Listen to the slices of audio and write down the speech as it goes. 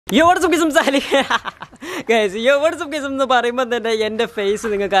എന്ന് പറയുമ്പോൾ തന്നെ എൻ്റെ ഫേസ്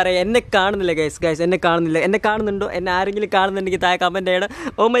നിങ്ങൾക്ക് അറിയാം. എന്നെ കാണുന്നില്ല ഗൈസ്, എന്നെ കാണുന്നില്ല. എന്നെ കാണുന്നുണ്ടോ? എന്നെ ആരെങ്കിലും കാണുന്നുണ്ടെങ്കിൽ താഴെ കമൻറ്റ് ചെയ്യണം.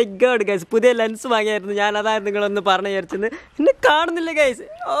 ഓ മൈ ഗോഡ് ഗൈസ്, പുതിയ ലെൻസ് വാങ്ങിയായിരുന്നു ഞാൻ, അതായത് നിങ്ങളൊന്ന് പറഞ്ഞു വിചാരിച്ചത്. എന്നെ കാണുന്നില്ല ഗൈസ്.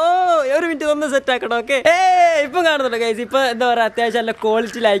 ഓ ഒരു മിനിറ്റ് ഒന്ന് സെറ്റ് ആക്കണം. ഓക്കെ, ഇപ്പം കാണുന്നുണ്ടോ ഗൈസ്? ഇപ്പം എന്താ പറയുക, അത്യാവശ്യം നല്ല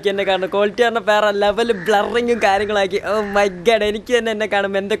ക്വാളിറ്റിയിലാക്കി എന്നെ കാണുന്നു. ക്വാളിറ്റി പറഞ്ഞാൽ വേറെ ലെവൽ ബ്ലറിങ്ങും കാര്യങ്ങളാക്കി. ഓ മൈ ഗോഡ്, എനിക്ക് തന്നെ എന്നെ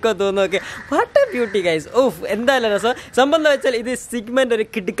കാണുമ്പോൾ എന്തൊക്കെയോ തോന്നുന്നു. Okay, what A beauty guys. Of, എന്തായാലും രസം. സംഭവം എന്താ വെച്ചാൽ ഇത് സിഗ്മെൻ്റ് ഒരു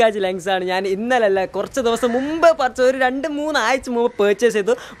കിടുക്കാച്ചി ലെൻസാണ്. ഞാൻ ഇന്നലല്ല കുറച്ച് ദിവസം മുമ്പ് ഒരു 2-3 ആഴ്ച മുമ്പ് പർച്ചേസ്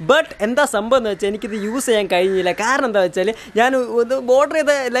ചെയ്തു. ബട്ട് എന്താ സംഭവം എന്ന് വെച്ചാൽ എനിക്കിത് യൂസ് ചെയ്യാൻ കഴിഞ്ഞില്ല. കാരണം എന്താ വെച്ചാൽ ഞാൻ ഓർഡർ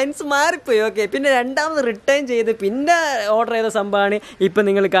ചെയ്ത ലെൻസ് മാറിപ്പോയി. ഓക്കെ, പിന്നെ രണ്ടാമത് റിട്ടേൺ ചെയ്ത് പിന്നെ ഓർഡർ ചെയ്ത സംഭവമാണ് ഇപ്പം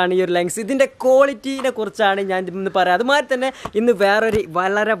നിങ്ങൾ കാണുന്ന ഈ ഒരു ലെൻസ്. ഇതിൻ്റെ ക്വാളിറ്റീനെ കുറിച്ചാണ് ഞാൻ ഇന്ന് പറയാം. അതുമാതിരി തന്നെ ഇന്ന് വേറൊരു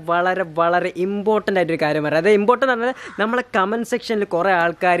വളരെ വളരെ വളരെ ഇമ്പോർട്ടൻ്റ് ആയിട്ടൊരു കാര്യം പറയാം. അത് ഇമ്പോർട്ടൻ്റ് പറഞ്ഞാൽ നമ്മളെ കമൻറ്റ് സെക്ഷനിൽ കുറേ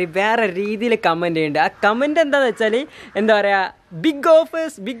ആൾക്കാർ വേറെ രീതിയിൽ കമൻറ്റ് ചെയ്യുന്നുണ്ട്. ആ കമൻറ്റ് എന്താണെന്ന് വെച്ചാൽ എന്താ പറയുക, ബിഗ്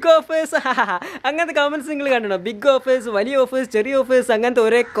ഓഫേഴ്സ് അങ്ങനത്തെ കമൻറ്റ്സ് നിങ്ങൾ കണ്ടിട്ടുണ്ടോ? ബിഗ് ഓഫേഴ്സ്, വലിയ ഓഫേഴ്സ്, ചെറിയ ഓഫേഴ്സ്,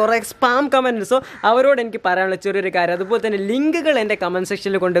 അങ്ങനത്തെ കുറേ സ്പാം കമൻറ്റ്. സോ അവരോട് എനിക്ക് പറയാനുള്ള ചെറിയൊരു കാര്യം, അതുപോലെ തന്നെ ലിങ്കുകൾ എൻ്റെ കമൻറ്റ്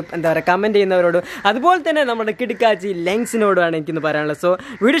സെക്ഷനിൽ കൊണ്ട് എന്താ പറയുക കമൻറ്റ് ചെയ്യുന്നവരോടും അതുപോലെ തന്നെ നമ്മുടെ കിടുക്കാച്ചി ലെൻസിനോടുമാണ് എനിക്കിന്ന് പറയാനുള്ളത്. സോ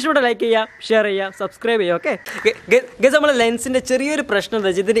വീഡിയോ ഇഷ്ടപ്പെട്ട ലൈക്ക് ചെയ്യുക, ഷെയർ ചെയ്യുക, സബ്സ്ക്രൈബ് ചെയ്യുക. ഓക്കെ ഗൈസ്, നമ്മുടെ ലെൻസിൻ്റെ ചെറിയൊരു പ്രശ്നം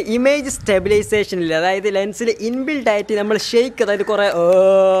എന്താ വെച്ചാൽ ഇതിൻ്റെ ഇമേജ് സ്റ്റെബിലൈസേഷനില്ല. അതായത് ലെൻസിൽ ഇൻബിൽഡ് ആയിട്ട് നമ്മൾ ഷെയ്ക്ക്, അതായത് കുറേ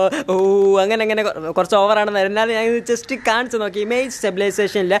അങ്ങനെ കുറച്ച് ഓവറാണെന്ന്. എന്നാലും ഞാൻ ജസ്റ്റ് കാണിച്ചു നോക്കി, ഇമേജ്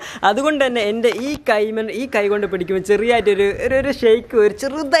സ്റ്റെബിലൈസേഷൻ ഇല്ല. അതുകൊണ്ട് തന്നെ എൻ്റെ ഈ കൈ കൊണ്ട് പിടിക്കുമ്പോൾ ചെറിയായിട്ടൊരു ഷെയ്ക്ക് ഒരു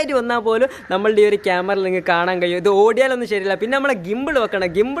ചെറുതായിട്ട് വന്നാൽ പോലും നമ്മളുടെ ഈ ഒരു ക്യാമറയിൽ നിങ്ങൾക്ക് കാണാൻ കഴിയും. ഇത് ഓടിയാലൊന്നും ശരിയില്ല. പിന്നെ നമ്മളെ ഗിമ്പിൾ വെക്കണം.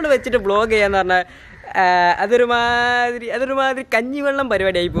 ഗിമ്പിൾ വെച്ചിട്ട് വ്ളോഗ് ചെയ്യാന്ന് പറഞ്ഞാൽ അതൊരുമാതിരി കഞ്ഞിവെള്ളം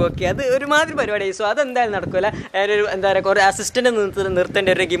പരിപാടിയായി പോകും. ഓക്കെ, അത് ഒരുമാതിരി പരിപാടിയായി. സോ അതെന്തായാലും നടക്കില്ല. ഞാനൊരു എന്താ പറയുക, കുറേ അസിസ്റ്റൻ്റ് നിർത്തേണ്ട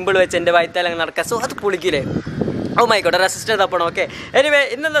ഒരു ഗിമ്പിൾ വെച്ച് എൻ്റെ വയറ്റാലങ്ങ് നടക്കുക. സോ അത് പൊളിക്കില്ലേ? Oh my God, resistant തപ്പണം. Okay, anyway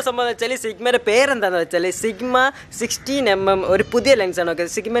ഇന്നെന്താ സംഭവം എന്ന് വെച്ചാൽ സിഗ്മയുടെ പേരെന്താണെന്ന് വെച്ചാൽ സിഗ്മ 16mm ഒരു പുതിയ ലെൻസാണ്. Okay,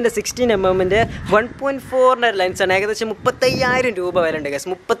 സിഗ്മേൻ്റെ 16mm 1.4 ലെൻസാണ്. ഏകദേശം 35,000 രൂപ വരെയുണ്ട് ഗൈസ്.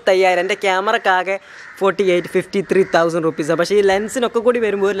 35,000. എൻ്റെ ക്യാമറക്കാകെ 48,000-53,000 റുപ്പീസാണ്. പക്ഷേ ഈ ലെൻസിനൊക്കെ കൂടി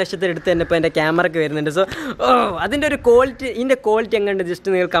വരുമ്പോൾ 1,00,000 അടുത്ത് തന്നെ ഇപ്പോൾ എൻ്റെ ക്യാമറയ്ക്ക് വരുന്നുണ്ട്. സോ അതിൻ്റെ ഒരു ക്വാളിറ്റി, ഇതിൻ്റെ ക്വാളിറ്റി എങ്ങനെയുണ്ട് ജസ്റ്റ്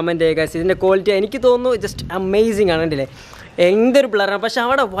നിങ്ങൾ കമൻറ്റ് ചെയ്യുക ഗൈസ്. ഇതിൻ്റെ ക്വാളിറ്റി എനിക്ക് തോന്നുന്നു ജസ്റ്റ് അമേസിങ് ആണ്. കണ്ടില്ലേ എന്തൊരു ബ്ലറാണ്. പക്ഷേ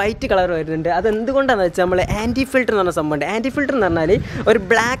അവിടെ വൈറ്റ് കളർ വരുന്നുണ്ട്. അതെന്തുകൊണ്ടാണെന്ന് വെച്ചാൽ നമ്മൾ ആൻറ്റി ഫിൽറ്റർ എന്ന് പറഞ്ഞ സംഭവമുണ്ട്. ആൻറ്റി ഫിൽറ്റർ എന്ന് പറഞ്ഞാൽ ഒരു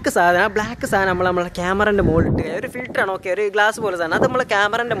ബ്ലാക്ക് സാധനം. ആ ബ്ലാക്ക് സാധനം നമ്മളെ ക്യാമറൻ്റെ മുകളിൽ ഇട്ട് കഴിഞ്ഞാൽ ഒരു ഫിൽറ്ററാണ്. ഓക്കെ, ഒരു ഗ്ലാസ് പോലെ സാധനം. അത് നമ്മൾ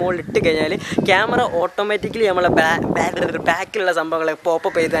ക്യാമറൻ്റെ മുകളിൽ ഇട്ട് കഴിഞ്ഞാൽ ക്യാമറ ഓട്ടോമാറ്റിക്കലി നമ്മളെ ബാക്കിലുള്ള സംഭവങ്ങളെ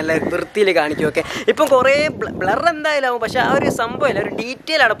പോപ്പപ്പ് ചെയ്ത് നല്ല വൃത്തിയിൽ കാണിക്കും. ഓക്കെ, ഇപ്പം കുറേ ബ്ലർ എന്തായാലും ആവും. പക്ഷേ ആ ഒരു സംഭവമില്ല, ഒരു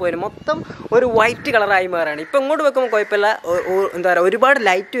ഡീറ്റെയിൽ അവിടെ പോയിരുന്നു മൊത്തം ഒരു വൈറ്റ് കളറായി മാറാണ്. ഇപ്പം ഇങ്ങോട്ട് വെക്കുമ്പോൾ കുഴപ്പമില്ല. എന്താ പറയുക, ഒരുപാട്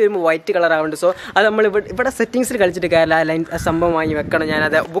ലൈറ്റ് വരുമ്പോൾ വൈറ്റ് കളർ ആവുന്നുണ്ട്. സോ അത് നമ്മൾ ഇവിടെ സെറ്റിങ്സിൽ കളിച്ചിട്ട് കാര്യമില്ല. സംഭവം വാങ്ങി വെക്കണം.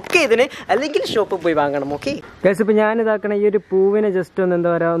 ഞാനത് ബുക്ക് ചെയ്തിന്, അല്ലെങ്കിൽ ഷോപ്പിൽ പോയി വാങ്ങണം. ഓക്കെ ഗൈസ്, ഇപ്പോൾ ഞാനിതാക്കണം ഈ ഒരു പൂവിനെ ജസ്റ്റ് ഒന്ന് എന്താ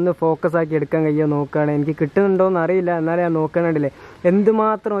പറയുക ഒന്ന് ഫോക്കസ് ആക്കി എടുക്കാൻ കഴിയുമോ നോക്കുകയാണ്. എനിക്ക് കിട്ടുന്നുണ്ടോയെന്ന് അറിയില്ല, എന്നാലും ഞാൻ നോക്കണുണ്ടല്ലേ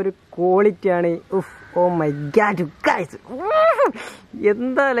എന്തുമാത്രം ഒരു ക്വാളിറ്റിയാണ്. ഉഫ്, ഓ മൈ ഗാഡ് ഗൈസ്,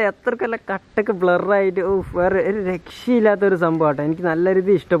 എന്തായാലും എത്രക്കല്ല കട്ടൊക്കെ ബ്ലറായിട്ട് വേറെ ഒരു രക്ഷയില്ലാത്തൊരു സംഭവമാട്ടോ. എനിക്ക് നല്ല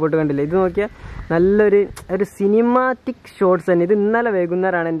രീതി ഇഷ്ടപ്പെട്ടു. കണ്ടില്ലേ, ഇത് നോക്കിയാൽ നല്ലൊരു സിനിമാറ്റിക് ഷോട്ട്സ് തന്നെ. ഇത് ഇന്നലെ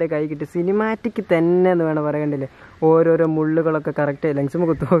വൈകുന്നേരമാണ് എൻ്റെ കൈ കിട്ടിയത്. സിനിമാറ്റിക് തന്നെ എന്ന് വേണം പറയാൻ. കണ്ടില്ലേ, ഓരോരോ മുള്ളുകളൊക്കെ കറക്റ്റായി ലെങ്സും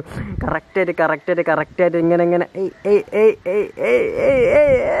കുത്തുമോ കറക്റ്റായിട്ട് ഇങ്ങനെ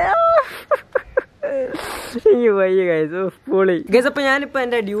പൊളി ഗൈസ്. അപ്പോൾ ഞാനിപ്പോൾ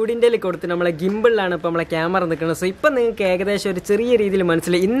എൻ്റെ ഡ്യൂഡിൻ്റെ കൊടുത്ത് നമ്മളെ ഗിമ്പിളിലാണ് ഇപ്പോൾ നമ്മളെ ക്യാമറ നിൽക്കുന്നത്. സോ ഇപ്പം നിങ്ങൾക്ക് ഏകദേശം ഒരു ചെറിയ രീതിയിൽ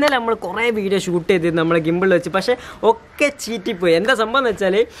മനസ്സിലായി. ഇന്നലെ നമ്മൾ കുറേ വീഡിയോ ഷൂട്ട് ചെയ്തിരുന്നു നമ്മളെ ഗിമ്പിൾ വെച്ച്. പക്ഷേ ഒക്കെ ചീറ്റിപ്പോയി. എന്താ സംഭവം എന്ന്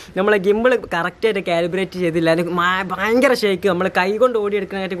വെച്ചാൽ നമ്മളെ ഗിമ്പിൾ കറക്റ്റായിട്ട് കാലിബ്രേറ്റ് ചെയ്തില്ല. ഭയങ്കര ഷേക്ക്, നമ്മൾ കൈ കൊണ്ട്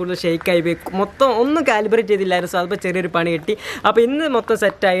ഓടിയെടുക്കുന്നതിനായിട്ട് കൂടുതൽ ഷേക്കായി പോയി. മൊത്തം ഒന്നും കാലിബ്രേറ്റ് ചെയ്തില്ലായിരുന്നു. സോ അതിപ്പോൾ ചെറിയൊരു പണി കിട്ടി. അപ്പോൾ ഇന്ന് മൊത്തം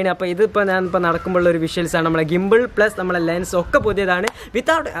സെറ്റായി. അപ്പോൾ ഇതിപ്പോൾ ഞാനിപ്പോൾ നടക്കുമ്പോഴുള്ള ഒരു വിഷ്വൽസാണ്. നമ്മളെ ഗിമ്പിൾ പ്ലസ് നമ്മളെ ലെൻസ് ഒക്കെ പുതിയതാണ്.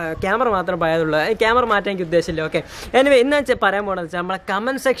 വിത്തൗട്ട് ക്യാമറ മാത്രം പോയതുള്ളൂ. ക്യാമറ മാറ്റാൻ എനിക്ക് ഉദ്ദേശമില്ല. ഓക്കെ, എനിവേ ഇന്ന് വെച്ചാൽ പറയാൻ പോകണമെന്ന് വെച്ചാൽ നമ്മളെ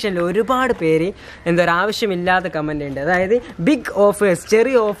കമൻറ്റ് സെക്ഷനിൽ ഒരുപാട് പേര് എന്താ ഒരു ആവശ്യമില്ലാത്ത കമൻറ്റ് ഉണ്ട്. അതായത് ബിഗ് ഓഫേഴ്സ്,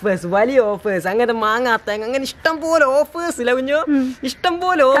 ചെറിയ ഓഫേഴ്സ്, വലിയ ഓഫേഴ്സ്, അങ്ങനെ മാങ്ങാത്ത അങ്ങനെ ഇഷ്ടം പോലെ ഓഫേഴ്സ് ഇല്ല കുഞ്ഞോ, ഇഷ്ടം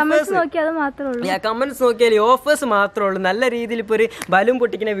പോലെ ഓഫേഴ്സ്. കമൻറ്റ്സ് നോക്കിയാൽ ഓഫേഴ്സ് മാത്രമേ ഉള്ളൂ. നല്ല രീതിയിൽ ഇപ്പോൾ ഒരു ബലൂൺ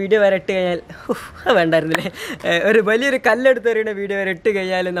പൊട്ടിക്കുന്ന വീഡിയോ വരെ ഇട്ട് കഴിഞ്ഞാൽ വേണ്ടായിരുന്നില്ലേ, ഒരു വലിയൊരു കല്ലെടുത്തെറിയുന്ന വീഡിയോ വരെ ഇട്ട്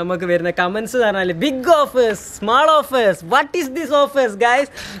കഴിഞ്ഞാൽ നമുക്ക് വരുന്ന കമൻറ്റ്സ് പറഞ്ഞാൽ big offers, small offers, what is this offers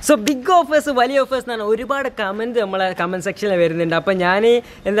guys. So big offers, വലിയ ഓഫേഴ്സ് എന്നാണ് ഒരുപാട് കമൻറ്റ് നമ്മളെ കമൻറ്റ് സെക്ഷനിൽ വരുന്നുണ്ട്. അപ്പം ഞാൻ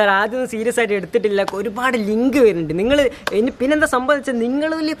എന്താ ആദ്യം സീരിയസ് ആയിട്ട് എടുത്തിട്ടില്ല. ഒരുപാട് ലിങ്ക് വരുന്നുണ്ട്. നിങ്ങൾ പിന്നെന്താ സംഭവിച്ചാൽ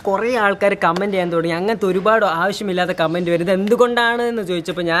നിങ്ങളിൽ കുറേ ആൾക്കാർ കമൻറ്റ് ചെയ്യാൻ തുടങ്ങി. അങ്ങനത്തെ ഒരുപാട് ആവശ്യമില്ലാത്ത കമൻറ്റ് വരുന്നത് എന്തുകൊണ്ടാണ് എന്ന്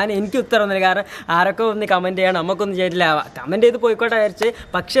ചോദിച്ചപ്പോൾ എനിക്ക് ഉത്തരം ഒന്നുമില്ല. കാരണം ആരൊക്കെ ഒന്ന് കമൻറ്റ് ചെയ്യണം, നമുക്കൊന്നും ചെയ്തില്ല, കമൻറ്റ് ചെയ്ത് പോയിക്കോട്ടെ വിചാരിച്ച്.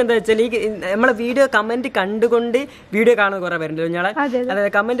 പക്ഷെ എന്താ വെച്ചാൽ ഈ നമ്മളെ വീഡിയോ കമൻറ്റ് കണ്ടുകൊണ്ട് വീഡിയോ കാണുന്ന കുറേ വരുന്നുണ്ട്. ഞങ്ങളെ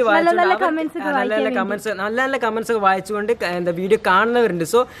അതായത് കമൻറ്റ് വായിച്ചുകൊണ്ട് നല്ല നല്ല കമൻറ്റ്സ് ഒക്കെ വായിച്ചുകൊണ്ട് എന്താ വീഡിയോ കാണുന്നവരുണ്ട്.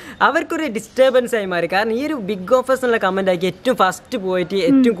 സോ അവർക്കൊരു ഡിസ്റ്റർബൻസ് ഇൻഫ്ലുവൻസ് ആയി മാറി. കാരണം ഈ ഒരു ബിഗ് ഓഫേഴ്സ് എന്നുള്ള കമന്റ് ആക്കി ഏറ്റവും ഫസ്റ്റ് പോയിട്ട്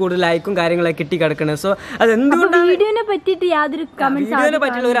ഏറ്റവും കൂടുതൽ ലൈക്കും കാര്യങ്ങളൊക്കെ കിട്ടി കിടക്കണം. സോ അത് എന്തുകൊണ്ടാണ് വീഡിയോനെ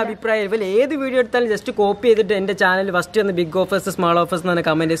പറ്റിയുള്ള ഒരു അഭിപ്രായം ഇവർ ഏത് വീഡിയോ എടുത്താലും ജസ്റ്റ് കോപ്പി ചെയ്തിട്ട് എൻ്റെ ചാനൽ ഫസ്റ്റ് വന്ന് ബിഗ് ഓഫേഴ്സ് സ്മാൾ ഓഫേഴ്സ് എന്നാണ്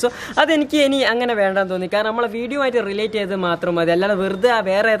കമന്റ്. സോ അതെനിക്ക് ഇനി അങ്ങനെ വേണ്ടെന്ന് തോന്നി. കാരണം നമ്മളെ വീഡിയോ ആയിട്ട് റിലേറ്റ് ചെയ്ത് മാത്രം മതി. അല്ലാതെ വെറുതെ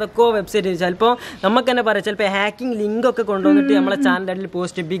വേറെ ഏതൊക്കെയോ വെബ്സൈറ്റ് ചിലപ്പോൾ നമുക്ക് തന്നെ പറയാം, ചിലപ്പോൾ ഹാക്കിംഗ് ലിങ്ക് ഒക്കെ കൊണ്ടുവന്നിട്ട് നമ്മളെ ചാനലിൻ്റെ അടിയിൽ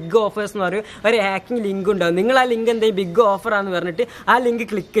പോസ്റ്റ് ബിഗ് ഓഫേഴ്സ് എന്ന് പറയും, ഒരു ഹാക്കിംഗ് ലിങ്ക് ഉണ്ടാവും. നിങ്ങൾ ആ ലിങ്ക് എന്തെങ്കിലും ബിഗ് ഓഫറാന്ന് പറഞ്ഞിട്ട് ആ ലിങ്ക്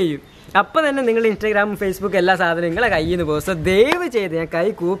ക്ലിക്ക് ചെയ്യും. അപ്പം തന്നെ നിങ്ങൾ ഇൻസ്റ്റാഗ്രാമും ഫേസ്ബുക്ക് എല്ലാ സാധനവും നിങ്ങളെ കയ്യിൽ നിന്ന് പോകും. സോ ദയവ് ചെയ്ത് ഞാൻ കൈ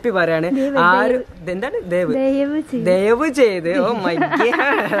കൂപ്പി പറയാണ്, ആരും എന്താണ് ദയവ് ചെയ്ത് ഓ മൈ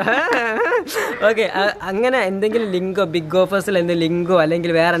ഓക്കെ അങ്ങനെ എന്തെങ്കിലും ലിങ്കോ ബിഗ് ഓഫേഴ്സിൽ എന്തെങ്കിലും ലിങ്കോ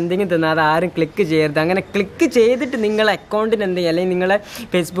അല്ലെങ്കിൽ വേറെ എന്തെങ്കിലും തന്നാൽ അത് ആരും ക്ലിക്ക് ചെയ്യരുത്. അങ്ങനെ ക്ലിക്ക് ചെയ്തിട്ട് നിങ്ങളെ അക്കൗണ്ടിന് എന്തെങ്കിലും അല്ലെങ്കിൽ നിങ്ങളെ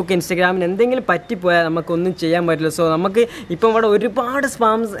ഫേസ്ബുക്ക് ഇൻസ്റ്റാഗ്രാമിന് എന്തെങ്കിലും പറ്റിപ്പോയാൽ നമുക്കൊന്നും ചെയ്യാൻ പറ്റില്ല. സോ നമുക്ക് ഇപ്പം ഇവിടെ ഒരുപാട്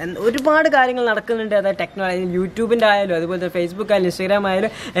സ്പാംസ് ഒരുപാട് കാര്യങ്ങൾ നടക്കുന്നുണ്ട്. അതായത് ടെക്നോളജി യൂട്യൂബിൻ്റെ ആയാലും അതുപോലെ ഫേസ്ബുക്ക് ആയാലും ഇൻസ്റ്റാഗ്രാം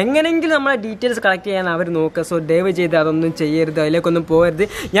ആയാലും എങ്ങനെയെങ്കിലും നമ്മളെ ഡീറ്റെയിൽസ് കളക്ട് ചെയ്യാൻ അവർ നോക്കുക. സോ ദയവ് ചെയ്ത് അതൊന്നും ചെയ്യരുത്, അതിലേക്കൊന്നും പോകരുത്.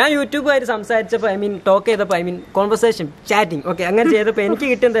 ഞാൻ യൂട്യൂബുമായിട്ട് സംസാരിച്ചപ്പോൾ ടോക്ക് ചെയ്തപ്പോൾ കോൺവെർസേഷൻ ചാറ്റിങ് ഓക്കെ അങ്ങനെ ചെയ്തപ്പോൾ എനിക്ക്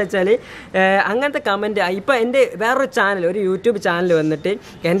കിട്ടുന്നത് വെച്ചാൽ അങ്ങനത്തെ കമൻറ്റ്. ഇപ്പോൾ എൻ്റെ വേറൊരു ചാനൽ ഒരു യൂട്യൂബ് ചാനൽ വന്നിട്ട്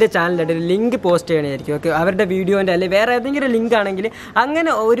എൻ്റെ ചാനലിൻ്റെ ഇടയിൽ ലിങ്ക് പോസ്റ്റ് ചെയ്യണമായിരിക്കും. ഓക്കെ അവരുടെ വീഡിയോൻ്റെ അല്ലെങ്കിൽ വേറെ ഏതെങ്കിലും ലിങ്ക് ആണെങ്കിൽ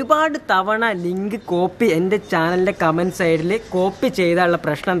അങ്ങനെ ഒരുപാട് തവണ ലിങ്ക് കോപ്പി എൻ്റെ ചാനലിൻ്റെ കമൻറ്റ് സൈഡിൽ കോപ്പി ചെയ്താലുള്ള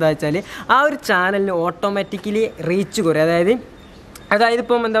പ്രശ്നം എന്താ വെച്ചാൽ ആ ഒരു ചാനലിന് ഓട്ടോമാറ്റിക്കലി റീച്ച് കുറയും. അതായത്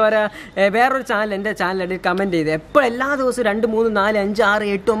ഇപ്പം എന്താ പറയുക, വേറൊരു ചാനൽ എൻ്റെ ചാനലിൽ കമൻറ്റ് ചെയ്ത് എപ്പോൾ എല്ലാ ദിവസവും 2, 3, 4, 5, 6,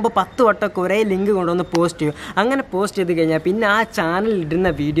 8, 9, 10 വട്ടമൊക്കെ ഒരേ ലിങ്ക് കൊണ്ടുവന്ന് പോസ്റ്റ് ചെയ്യും. അങ്ങനെ പോസ്റ്റ് ചെയ്ത് കഴിഞ്ഞാൽ പിന്നെ ആ ചാനലിൽ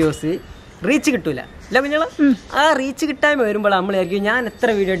ഇടുന്ന വീഡിയോസ് റീച്ച് കിട്ടൂല. അല്ല കുഞ്ഞോളെ, ആ റീച്ച് കിട്ടായ്മ വരുമ്പോൾ നമ്മളായിരിക്കും ഞാൻ എത്ര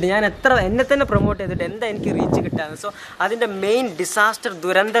വീഡിയോ ഇട്ട് ഞാൻ എന്നെ തന്നെ പ്രൊമോട്ട് ചെയ്തിട്ട് എന്താ എനിക്ക് റീച്ച് കിട്ടാന്ന്. സോ അതിൻ്റെ മെയിൻ ഡിസാസ്റ്റർ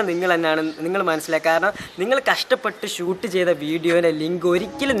ദുരന്തം നിങ്ങൾ തന്നെയാണ്. നിങ്ങൾ മനസ്സിലാക്കുക. കാരണം നിങ്ങൾ കഷ്ടപ്പെട്ട് ഷൂട്ട് ചെയ്ത വീഡിയോയുടെ ലിങ്ക്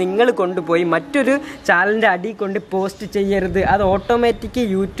ഒരിക്കലും നിങ്ങൾ കൊണ്ടുപോയി മറ്റൊരു ചാനലിൻ്റെ അടിയിൽ കൊണ്ട് പോസ്റ്റ് ചെയ്യരുത്. അത് ഓട്ടോമാറ്റിക്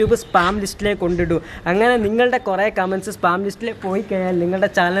യൂട്യൂബ് സ്പാം ലിസ്റ്റിലേക്ക് കൊണ്ടിടും. അങ്ങനെ നിങ്ങളുടെ കുറേ കമൻറ്റ്സ് സ്പാം ലിസ്റ്റിലേക്ക് പോയി കഴിഞ്ഞാൽ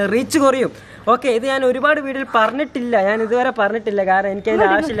നിങ്ങളുടെ ചാനൽ റീച്ച് കുറയും. ഓക്കെ, ഇത് ഞാൻ ഒരുപാട് വീഡിയോയിൽ പറഞ്ഞിട്ടില്ല, ഞാൻ ഇതുവരെ പറഞ്ഞിട്ടില്ല, കാരണം എനിക്കതിൻ്റെ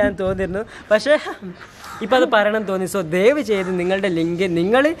ആവശ്യമില്ലാന്ന് തോന്നിയിരുന്നു. പക്ഷേ ഇപ്പം അത് പറയണം തോന്നി. സോ ദയവ് ചെയ്ത് നിങ്ങളുടെ ലിങ്ക്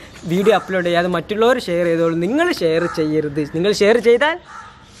നിങ്ങൾ വീഡിയോ അപ്ലോഡ് ചെയ്യാതെ മറ്റുള്ളവർ ഷെയർ ചെയ്തോളൂ. നിങ്ങൾ ഷെയർ ചെയ്യരുത്. നിങ്ങൾ ഷെയർ ചെയ്താൽ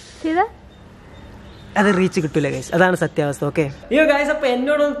അത് റീച്ച് കിട്ടൂല ഗൈസ്, അതാണ് സത്യാവസ്ഥ. ഓക്കെ അയ്യോ ഗൈസ്, അപ്പോൾ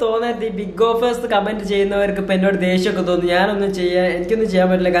എന്നോടൊന്നും തോന്നരുത് ഈ ബിഗ് ഓഫേഴ്സ് കമൻറ്റ് ചെയ്യുന്നവർക്ക് ഇപ്പം എന്നോട് ദേഷ്യമൊക്കെ തോന്നുന്നു. എനിക്കൊന്നും ചെയ്യാൻ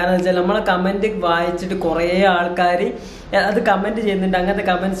പറ്റില്ല. കാരണം എന്താ വെച്ചാൽ നമ്മളെ കമൻറ്റ് വായിച്ചിട്ട് കുറേ ആൾക്കാർ അത് കമൻറ്റ് ചെയ്യുന്നുണ്ട്. അങ്ങനത്തെ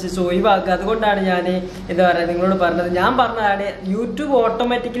കമൻറ്റ്സ് ഒഴിവാക്കുക. അതുകൊണ്ടാണ് ഞാൻ എന്താ പറയുക നിങ്ങളോട് പറഞ്ഞത്. ഞാൻ പറഞ്ഞതാണ് യൂട്യൂബ്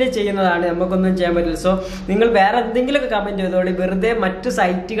ഓട്ടോമാറ്റിക്കലി ചെയ്യുന്നതാണ്, നമുക്കൊന്നും ചെയ്യാൻ പറ്റില്ല. സോ നിങ്ങൾ വേറെ എന്തെങ്കിലുമൊക്കെ കമൻറ്റ് ചെയ്തോളി. വെറുതെ മറ്റു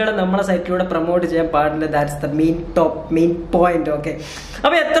സൈറ്റുകളെ നമ്മളെ സൈറ്റിലൂടെ പ്രൊമോട്ട് ചെയ്യാൻ പാടില്ല. That's the main point. Okay,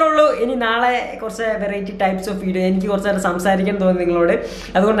 അപ്പോൾ എത്ര ഉള്ളൂ. ഇനി നാളെ കുറച്ച് വെറൈറ്റി ടൈപ്സ് ഓഫ് വീഡിയോ എനിക്ക് കുറച്ച് നേരം സംസാരിക്കാൻ തോന്നി നിങ്ങളോട്.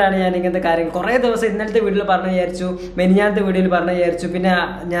 അതുകൊണ്ടാണ് ഞാൻ ഇങ്ങനത്തെ കാര്യങ്ങൾ കുറേ ദിവസം ഇന്നലത്തെ വീഡിയോയിൽ പറഞ്ഞു വിചാരിച്ചു, മെനിഞ്ഞാലത്തെ വീഡിയോയിൽ പറഞ്ഞു വിചാരിച്ചു, പിന്നെ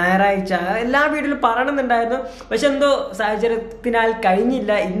ഞായറാഴ്ച എല്ലാ വീഡിയോയിലും പറയണമെന്നുണ്ടായിരുന്നു. പക്ഷെ എന്തോ സാഹചര്യത്തിനാൽ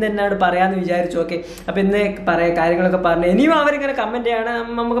കഴിഞ്ഞില്ല. ഇന്ന് എന്നോട് പറയാമെന്ന് വിചാരിച്ചു. ഓക്കെ, അപ്പോൾ ഇന്ന് പറയാം കാര്യങ്ങളൊക്കെ പറഞ്ഞു. ഇനിയും അവരിങ്ങനെ കമൻറ്റ് ചെയ്യണം,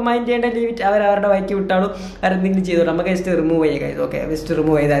 നമുക്ക് മൈൻഡ് ചെയ്യേണ്ട ലീവ് അവരവരുടെ വൈക്ക് വിട്ടാലും അവരെന്തെങ്കിലും ചെയ്തോളൂ. നമുക്ക് ജസ്റ്റ് റിമൂവ് ചെയ്യുക. ഓക്കെ, ജസ്റ്റ്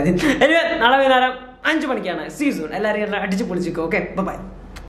റിമൂവ് ചെയ്താൽ മതി. നാളെ വൈകുന്നേരം 5 മണിക്കാണ്. See soon. എല്ലാവരും അടിച്ച് പൊളിച്ചിക്കോ. Okay, by.